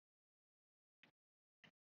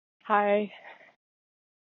Hi.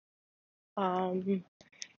 Um,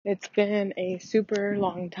 it's been a super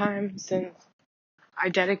long time since I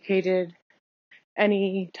dedicated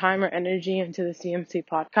any time or energy into the CMC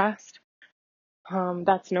podcast.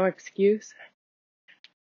 That's no excuse.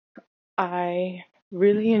 I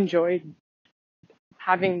really enjoyed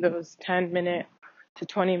having those 10-minute to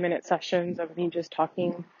 20-minute sessions of me just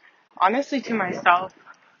talking honestly to myself,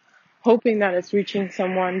 hoping that it's reaching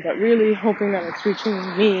someone, but really hoping that it's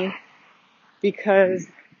reaching me because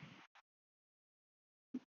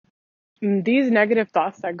these negative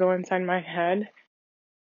thoughts that go inside my head,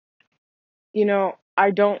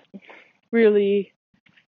 I don't really,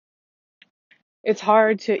 it's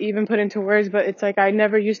hard to even put into words, but it's like I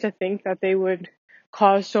never used to think that they would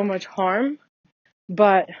cause so much harm.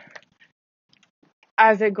 But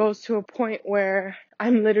as it goes to a point where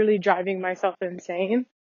I'm literally driving myself insane,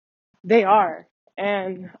 they are.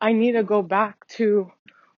 And I need to go back to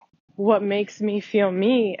what makes me feel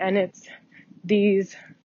me, and it's these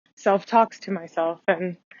self-talks to myself.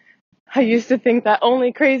 And I used to think that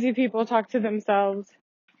only crazy people talk to themselves,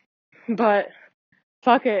 but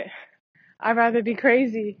fuck it. I'd rather be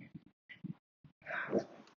crazy.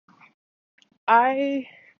 I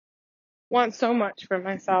want so much for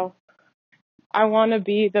myself. I want to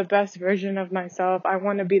be the best version of myself. I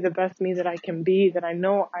want to be the best me that I can be, that I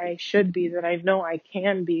know I should be, that I know I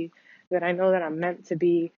can be, that I know that I'm meant to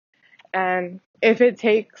be. And if it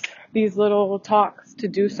takes these little talks to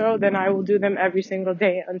do so, then I will do them every single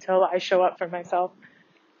day until I show up for myself.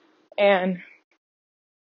 And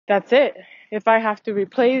that's it. If I have to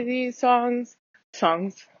replay these songs,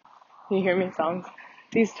 you hear me, songs,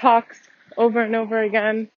 these talks over and over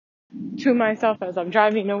again to myself as I'm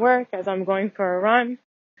driving to work, as I'm going for a run,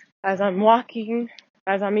 as I'm walking,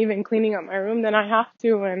 as I'm even cleaning up my room, then I have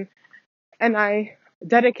to, and I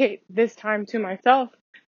dedicate this time to myself.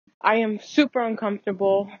 I am super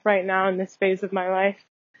uncomfortable right now in this phase of my life,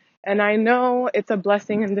 and I know it's a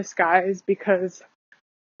blessing in disguise because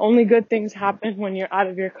only good things happen when you're out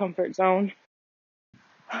of your comfort zone.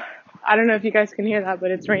 I don't know if you guys can hear that,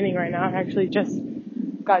 but it's raining right now. I actually just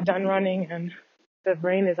got done running and the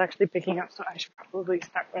rain is actually picking up, so I should probably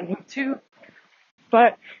start running too.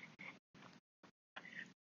 But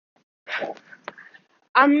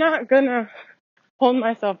I'm not gonna hold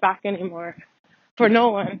myself back anymore for no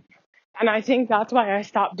one. And I think that's why I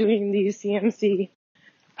stopped doing these CMC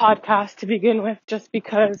podcasts to begin with, just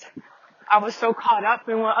because I was so caught up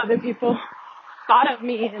in what other people thought of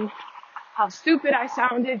me and how stupid I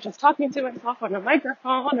sounded just talking to myself on a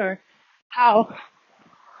microphone, or how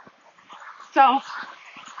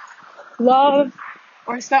self-love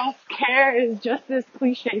or self-care is just this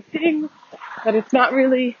cliche thing, that it's not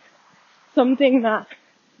really something that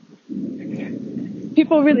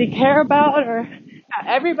people really care about, or that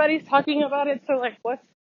everybody's talking about it. So like, what's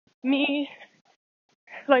me?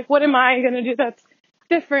 Like, what am I gonna do that's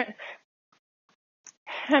different?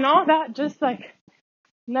 And all that, just like,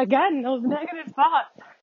 again, those negative thoughts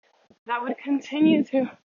that would continue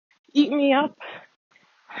to eat me up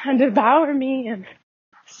and devour me and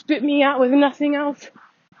spit me out with nothing else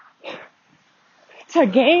to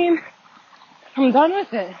gain. I'm done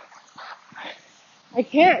with it. I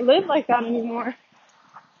can't live like that anymore.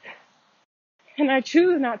 And I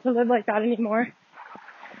choose not to live like that anymore.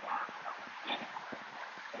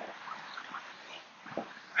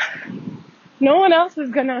 No one else is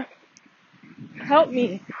gonna help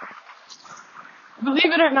me. Believe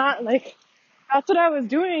it or not, like, that's what I was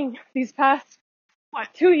doing these past,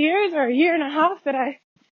 2 years or a year and a half that I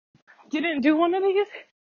didn't do one of these.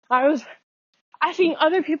 I was asking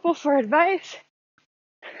other people for advice.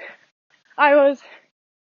 I was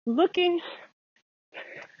looking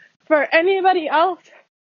for anybody else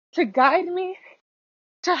to guide me,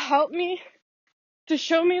 to help me, to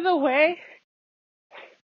show me the way,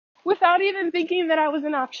 without even thinking that I was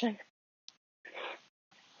an option.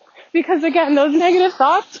 Because again, those negative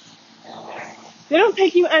thoughts, they don't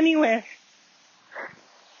take you anywhere.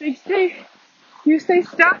 You stay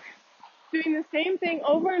stuck doing the same thing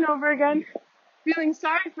over and over again, feeling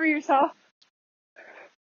sorry for yourself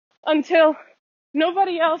until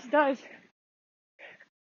nobody else does.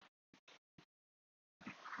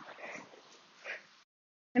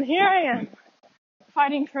 And here I am,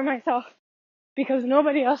 fighting for myself because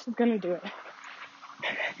nobody else is gonna do it.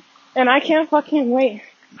 And I can't fucking wait.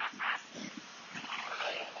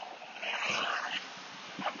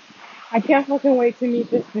 I can't fucking wait to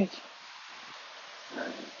meet this bitch.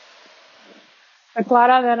 The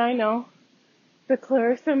Clara that I know, the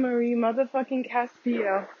Clarissa Marie motherfucking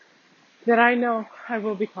Castillo that I know I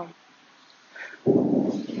will become.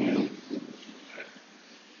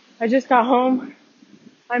 I just got home.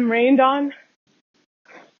 I'm rained on,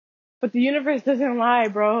 but the universe doesn't lie,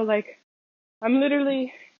 bro. Like, I'm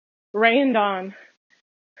literally rained on.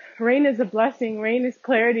 Rain is a blessing. Rain is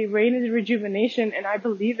clarity. Rain is rejuvenation, and I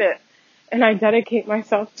believe it. And I dedicate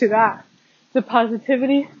myself to that, to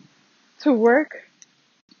positivity, to work,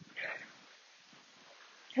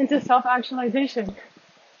 and to self-actualization.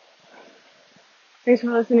 Thanks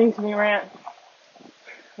for listening to me rant.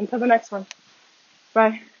 Until the next one.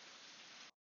 Bye.